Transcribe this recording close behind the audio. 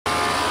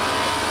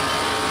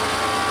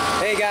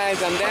Hey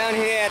guys, I'm down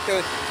here at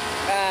the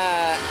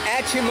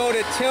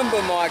Achimota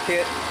Timber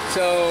Market,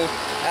 so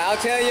I'll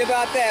tell you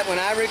about that when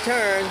I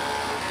return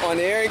on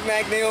the Eric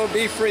McNeal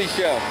Be Free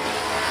Show.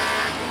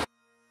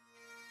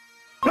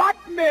 Black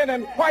men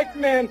and white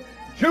men,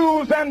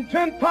 Jews and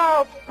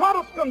Gentiles,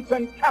 Protestants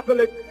and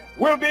Catholics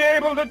will be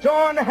able to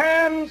join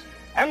hands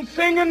and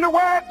sing in the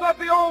words of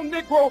the old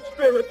Negro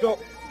spiritual,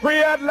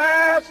 free at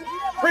last,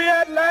 free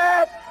at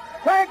last.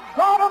 Thank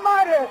God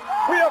Almighty,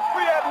 we are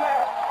free at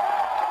last.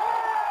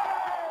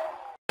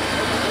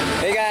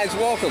 Hey guys,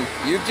 welcome.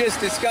 You've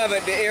just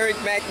discovered the Eric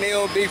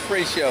McNeal Be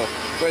Free Show,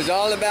 where it's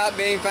all about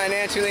being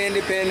financially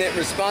independent,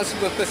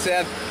 responsible for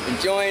self,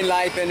 enjoying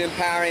life, and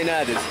empowering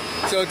others.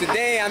 So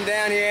today I'm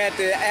down here at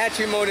the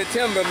Achimota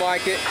Timber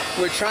Market.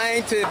 We're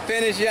trying to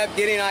finish up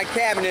getting our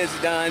cabinets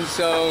done.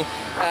 So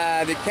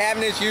the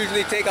cabinets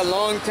usually take a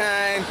long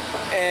time,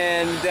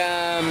 and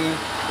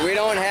we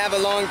don't have a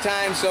long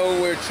time, so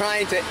we're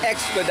trying to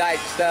expedite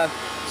stuff.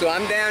 So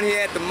I'm down here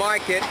at the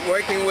market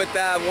working with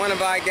one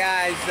of our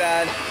guys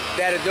that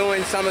are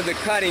doing some of the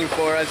cutting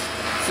for us.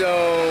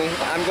 So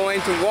I'm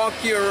going to walk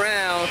you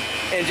around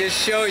and just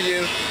show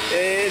you.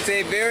 It's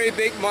a very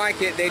big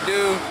market. They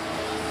do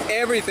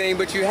everything,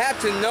 but you have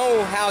to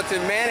know how to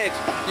manage.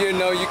 You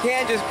know, you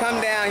can't just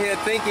come down here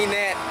thinking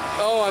that,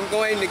 oh, I'm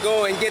going to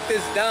go and get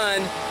this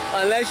done,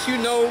 unless you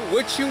know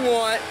what you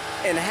want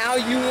and how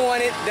you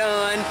want it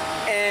done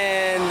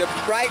and the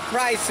right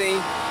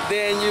pricing.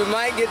 Then you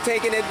might get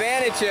taken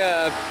advantage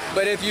of.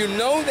 But if you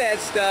know that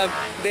stuff,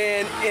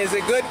 then it's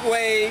a good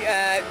way,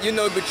 you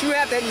know, but you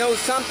have to know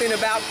something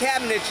about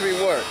cabinetry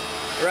work,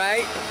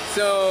 right?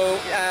 So,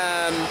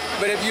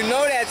 but if you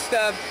know that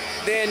stuff,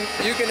 then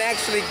you can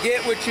actually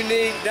get what you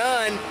need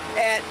done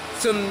at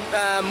some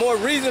more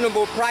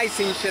reasonable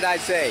pricing, should I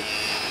say.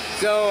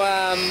 So,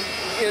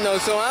 you know,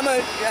 so I'm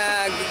gonna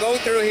go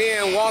through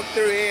here and walk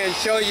through here and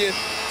show you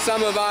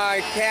some of our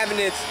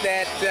cabinets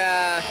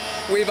that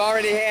we've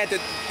already had the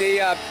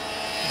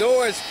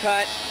doors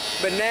cut,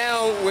 but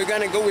now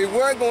we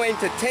were going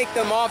to take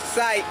them off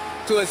site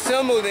to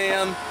assemble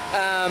them,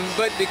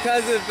 but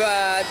because of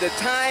the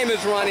time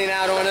is running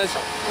out on us,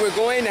 we're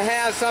going to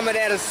have some of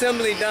that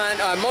assembly done,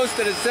 or most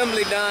of the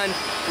assembly done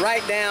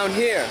right down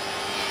here.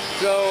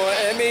 So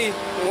let me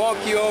walk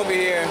you over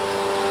here.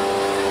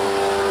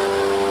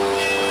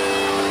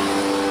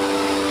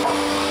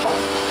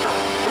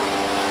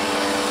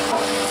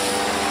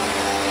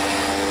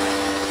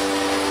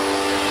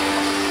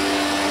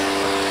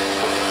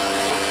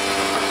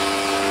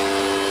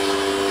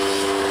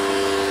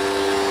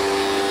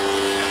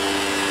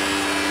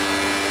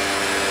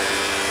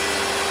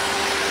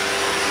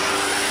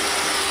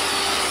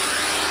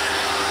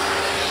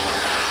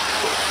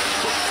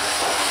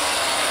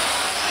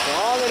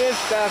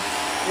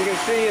 Stuff you can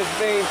see is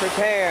being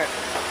prepared.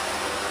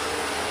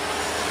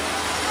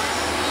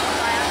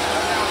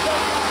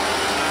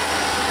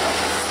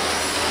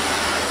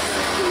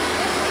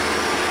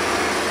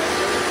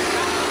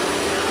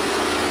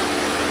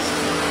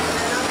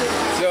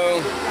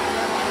 So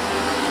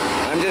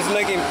I'm just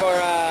looking for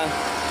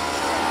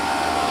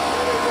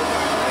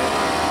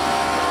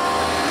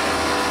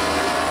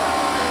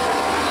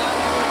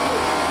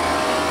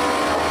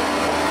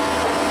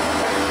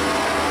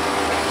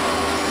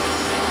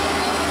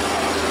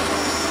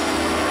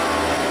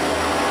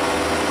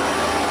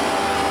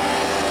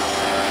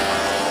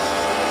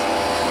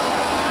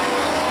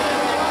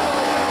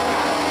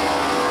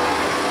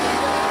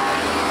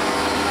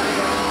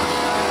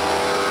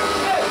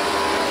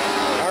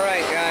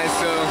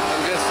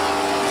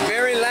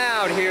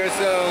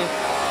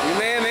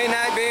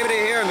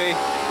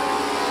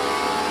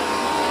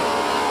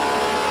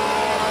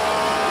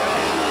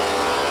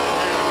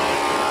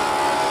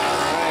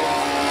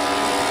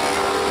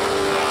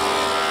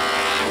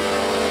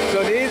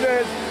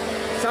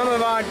some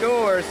of our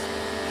doors.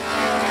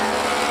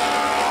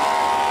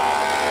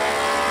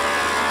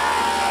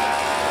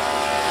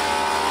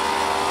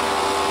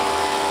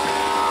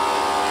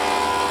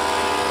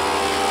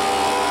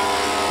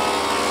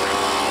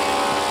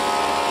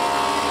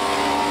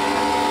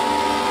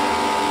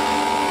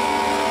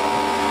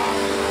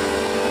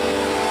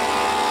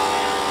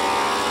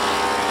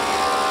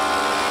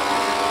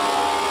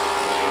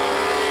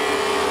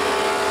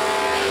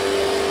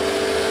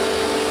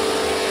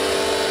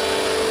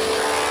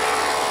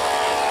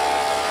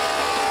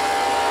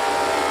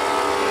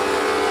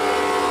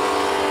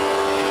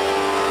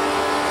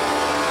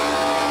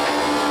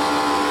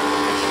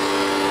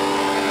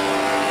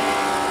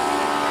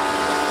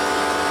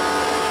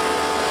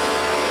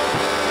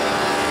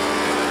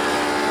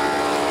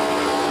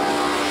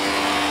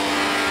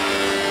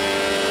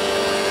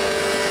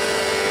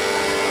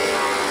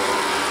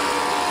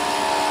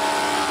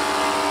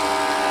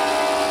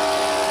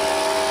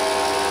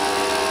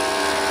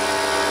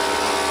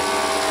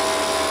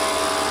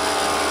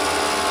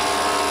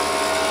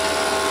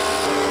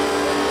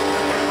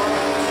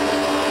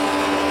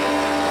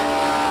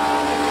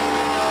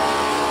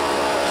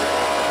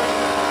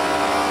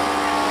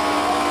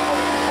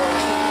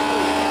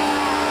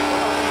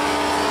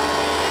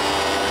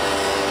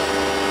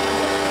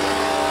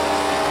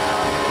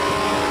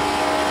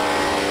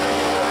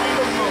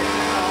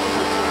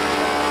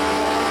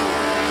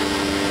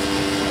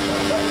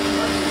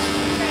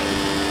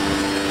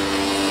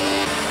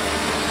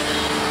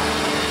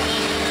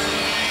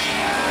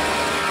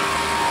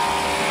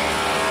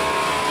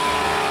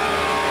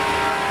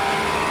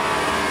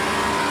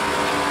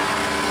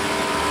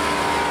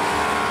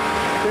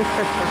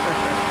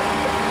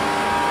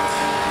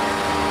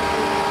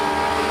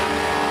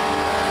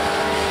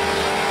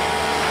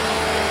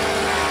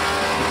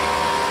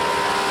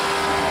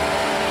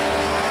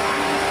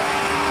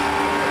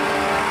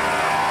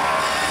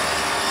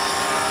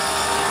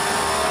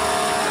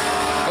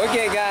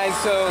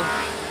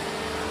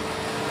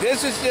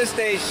 this is just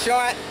a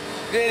short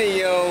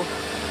video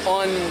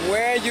on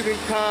where you can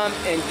come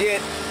and get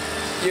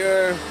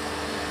your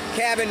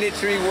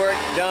cabinetry work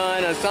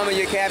done, or some of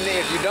your cabinet.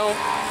 If you don't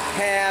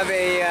have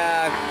a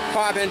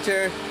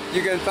carpenter,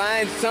 you can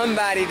find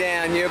somebody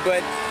down here,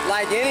 but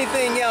like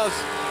anything else,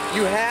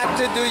 you have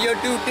to do your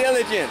due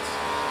diligence,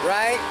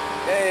 right?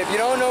 If you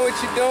don't know what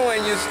you're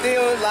doing, you're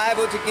still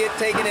liable to get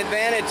taken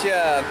advantage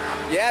of.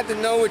 You have to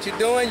know what you're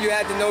doing. You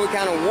have to know what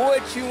kind of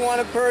wood you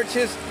want to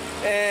purchase,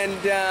 and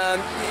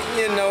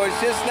you know, it's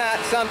just not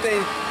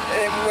something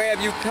where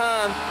if you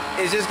come,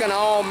 it's just going to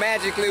all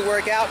magically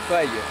work out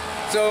for you.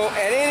 So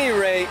at any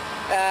rate,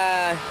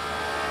 if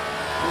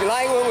you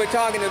like what we're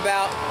talking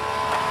about,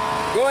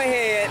 go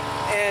ahead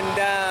and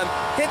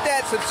hit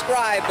that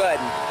subscribe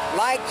button.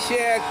 Like,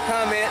 share,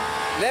 comment.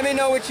 Let me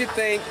know what you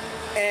think.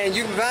 And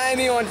you can find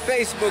me on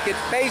Facebook at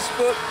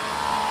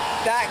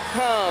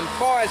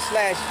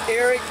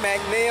facebook.com/Eric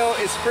McNeal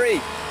is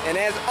free. And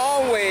as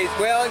always,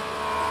 well,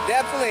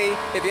 definitely,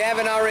 if you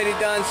haven't already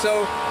done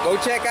so, go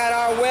check out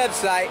our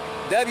website,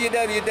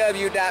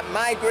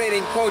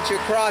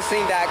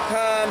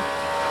 www.migratingculturecrossing.com.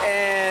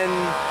 And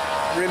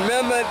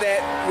remember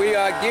that we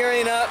are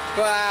gearing up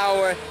for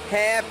our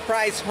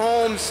half-price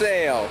home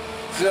sale.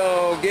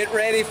 So get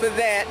ready for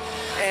that.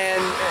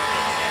 And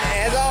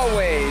as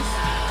always,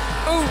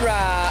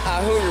 Ooorahhh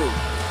Uhuru.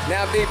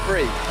 Now be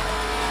free.